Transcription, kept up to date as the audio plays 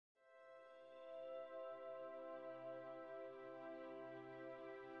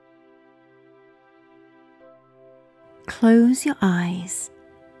Close your eyes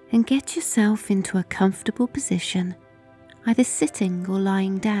and get yourself into a comfortable position, either sitting or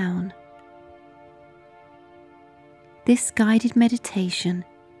lying down. This guided meditation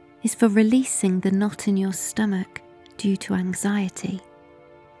is for releasing the knot in your stomach due to anxiety.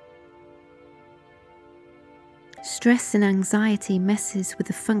 Stress and anxiety messes with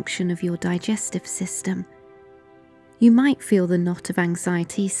the function of your digestive system. You might feel the knot of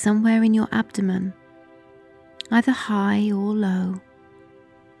anxiety somewhere in your abdomen, either high or low,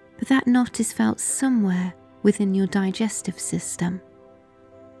 but that knot is felt somewhere within your digestive system.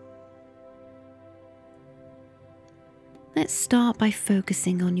 Let's start by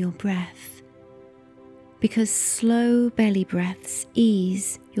focusing on your breath, because slow belly breaths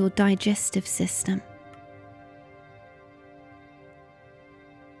ease your digestive system.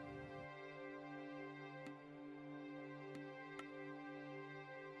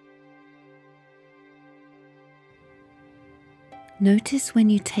 Notice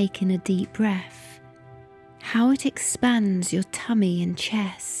when you take in a deep breath, how it expands your tummy and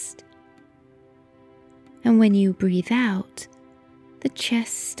chest. And when you breathe out, the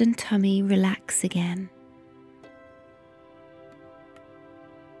chest and tummy relax again.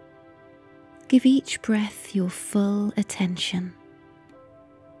 Give each breath your full attention.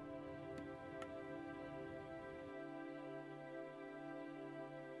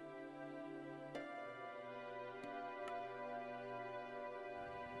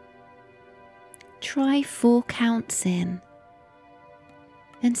 Try 4 counts in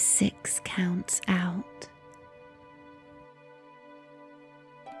and 6 counts out.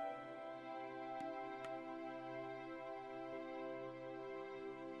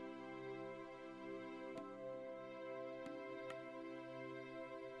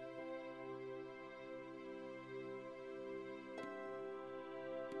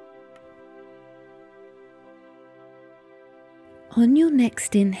 On your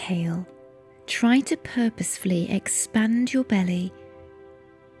next inhale, try to purposefully expand your belly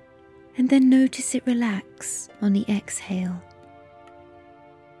and then notice it relax on the exhale.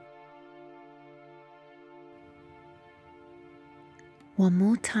 One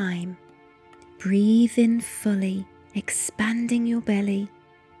more time. Breathe in fully, expanding your belly,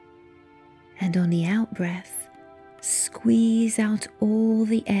 and on the out breath, squeeze out all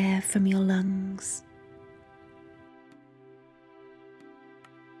the air from your lungs.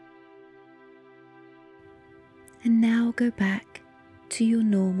 And now go back to your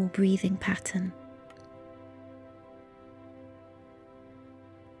normal breathing pattern.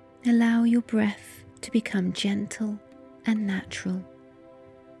 Allow your breath to become gentle and natural.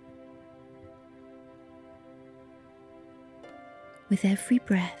 With every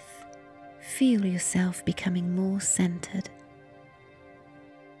breath, feel yourself becoming more centered.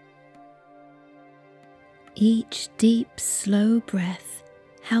 Each deep, slow breath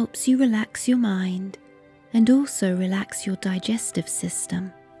helps you relax your mind and also relax your digestive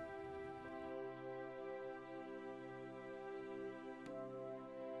system.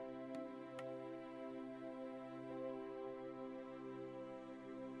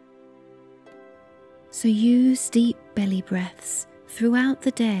 So use deep belly breaths throughout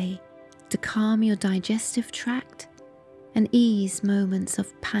the day to calm your digestive tract and ease moments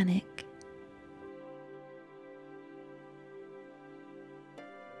of panic.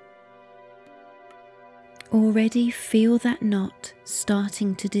 Already feel that knot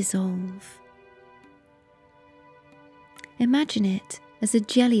starting to dissolve. Imagine it as a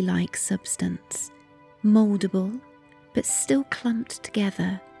jelly-like substance, mouldable but still clumped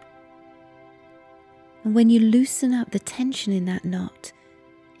together. And when you loosen up the tension in that knot,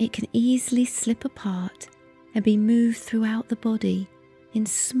 it can easily slip apart and be moved throughout the body in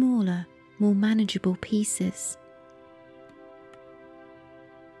smaller, more manageable pieces.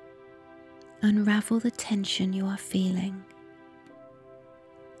 Unravel the tension you are feeling.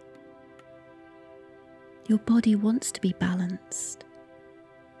 Your body wants to be balanced,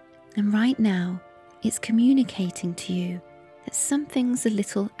 and right now it's communicating to you that something's a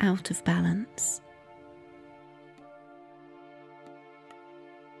little out of balance.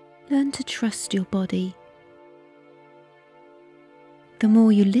 Learn to trust your body. The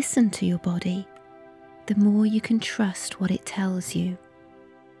more you listen to your body, the more you can trust what it tells you.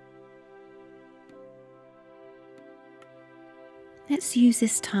 Let's use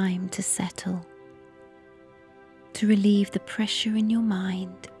this time to settle, to relieve the pressure in your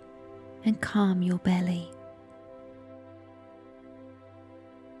mind and calm your belly.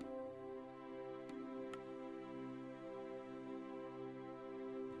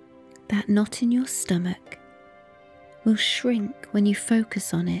 That knot in your stomach will shrink when you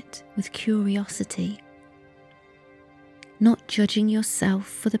focus on it with curiosity. not judging yourself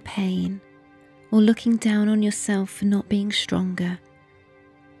for the pain or looking down on yourself for not being stronger,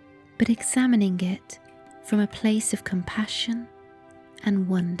 but examining it from a place of compassion and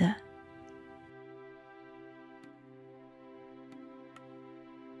wonder.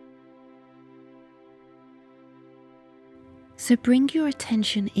 So bring your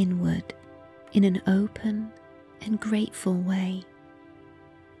attention inward in an open and grateful way.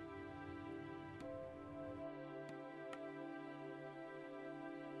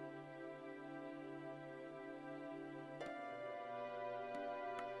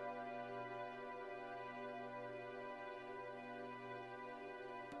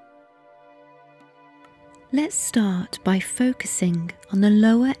 Let's start by focusing on the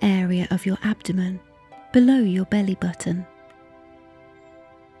lower area of your abdomen, below your belly button.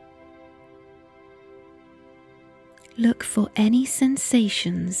 Look for any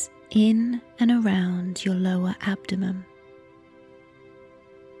sensations in and around your lower abdomen.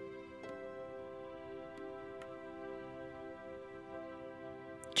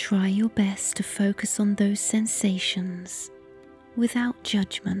 Try your best to focus on those sensations without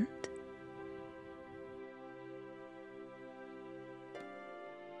judgment.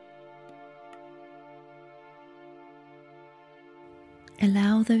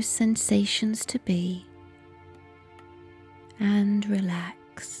 Allow those sensations to be and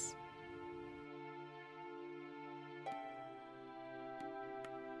relax.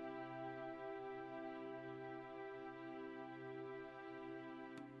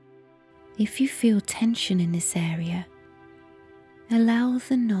 If you feel tension in this area, allow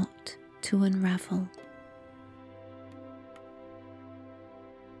the knot to unravel.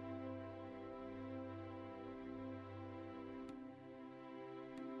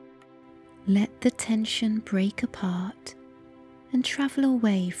 Let the tension break apart and travel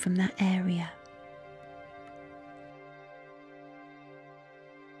away from that area.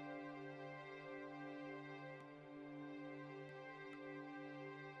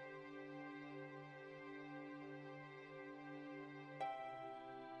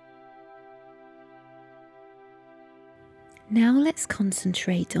 Now let's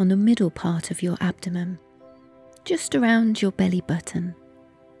concentrate on the middle part of your abdomen, just around your belly button.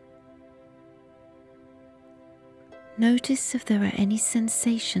 Notice if there are any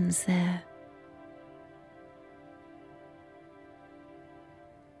sensations there.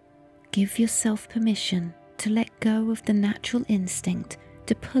 Give yourself permission to let go of the natural instinct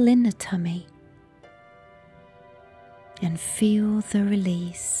to pull in the tummy and feel the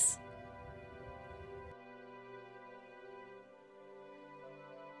release.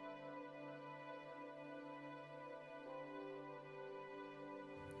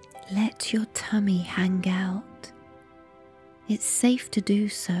 Let your tummy hang out. It's safe to do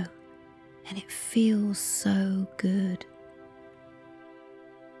so, and it feels so good.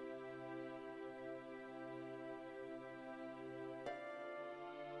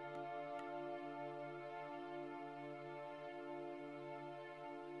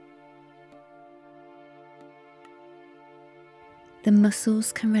 The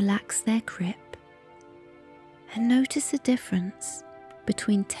muscles can relax their grip, and notice the difference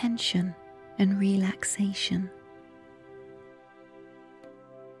between tension and relaxation.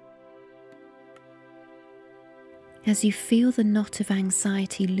 As you feel the knot of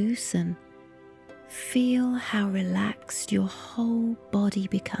anxiety loosen, feel how relaxed your whole body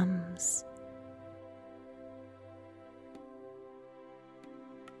becomes.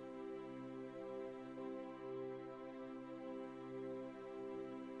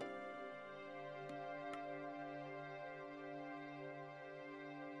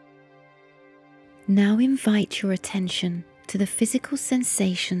 Now invite your attention to the physical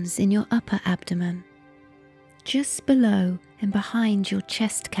sensations in your upper abdomen, just below and behind your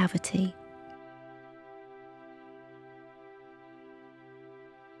chest cavity.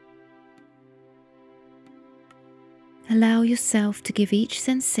 Allow yourself to give each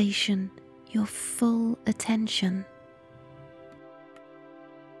sensation your full attention.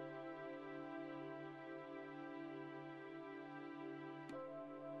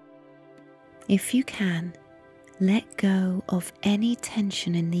 If you can, let go of any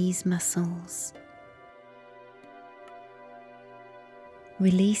tension in these muscles.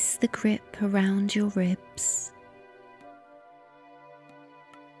 Release the grip around your ribs.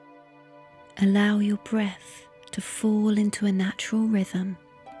 Allow your breath to fall into a natural rhythm,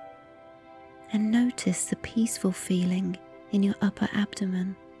 and notice the peaceful feeling in your upper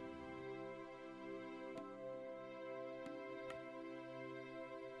abdomen.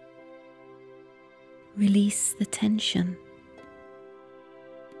 Release the tension.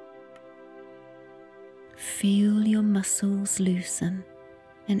 Feel your muscles loosen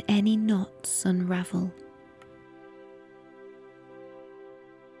and any knots unravel.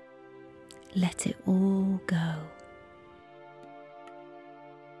 Let it all go.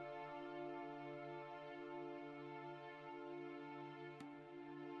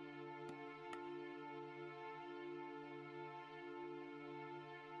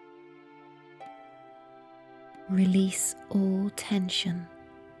 Release all tension.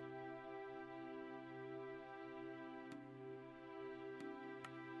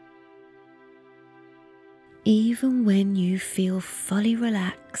 Even when you feel fully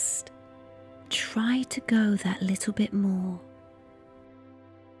relaxed, try to go that little bit more.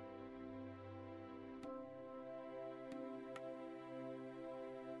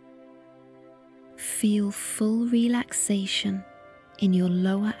 Feel full relaxation in your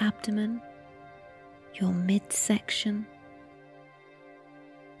lower abdomen, your midsection,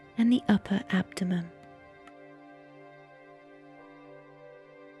 and the upper abdomen.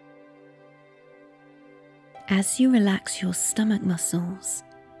 As you relax your stomach muscles,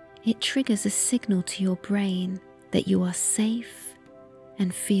 it triggers a signal to your brain that you are safe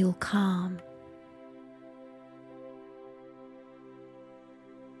and feel calm.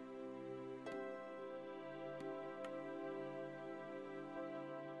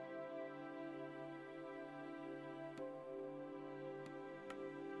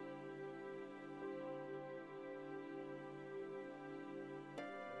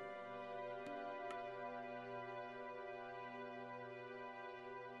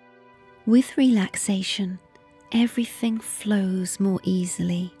 With relaxation, everything flows more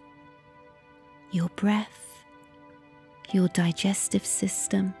easily. Your breath, your digestive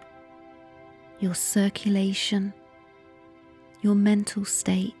system, your circulation, your mental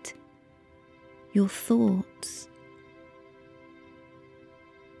state, your thoughts,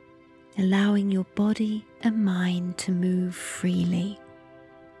 allowing your body and mind to move freely.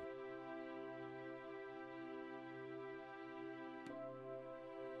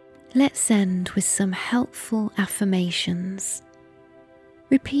 Let's end with some helpful affirmations.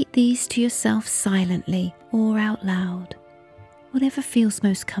 Repeat these to yourself silently or out loud, whatever feels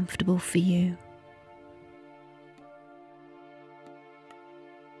most comfortable for you.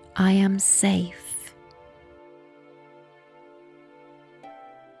 I am safe.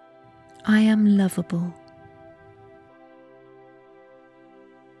 I am lovable.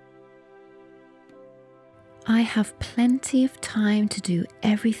 I have plenty of time to do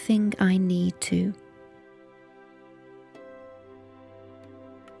everything I need to.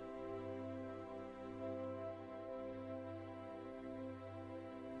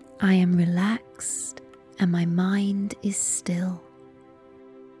 I am relaxed and my mind is still.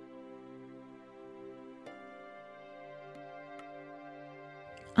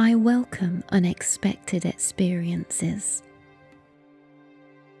 I welcome unexpected experiences.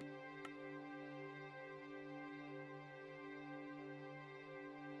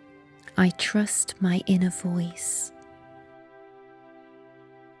 I trust my inner voice.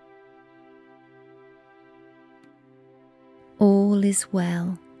 All is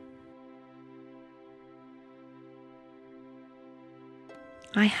well.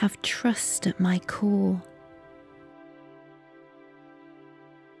 I have trust at my core.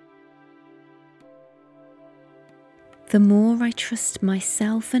 The more I trust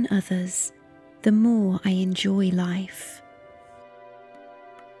myself and others, the more I enjoy life.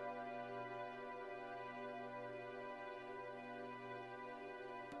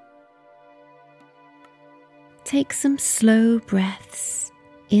 Take some slow breaths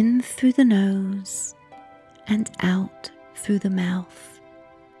in through the nose and out through the mouth.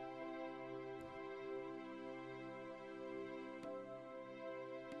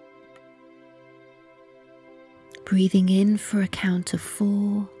 Breathing in for a count of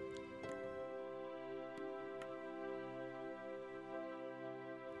 4.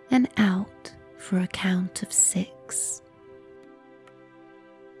 And out for a count of 6.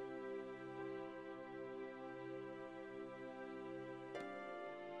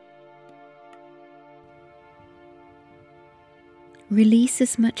 Release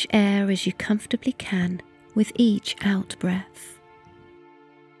as much air as you comfortably can with each out breath.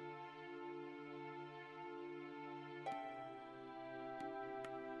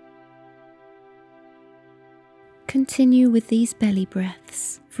 Continue with these belly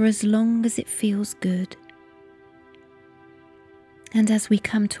breaths for as long as it feels good. And as we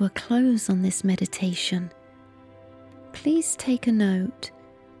come to a close on this meditation, please take a note.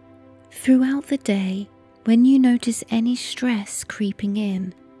 Throughout the day, when you notice any stress creeping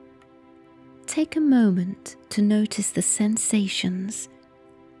in, take a moment to notice the sensations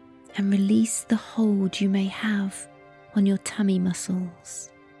and release the hold you may have on your tummy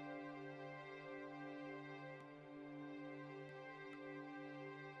muscles.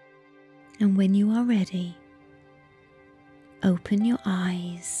 And when you are ready, open your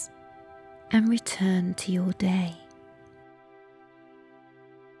eyes and return to your day.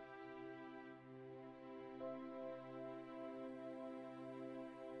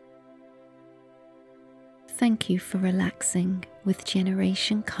 Thank you for relaxing with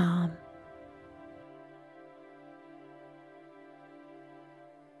Generation Calm.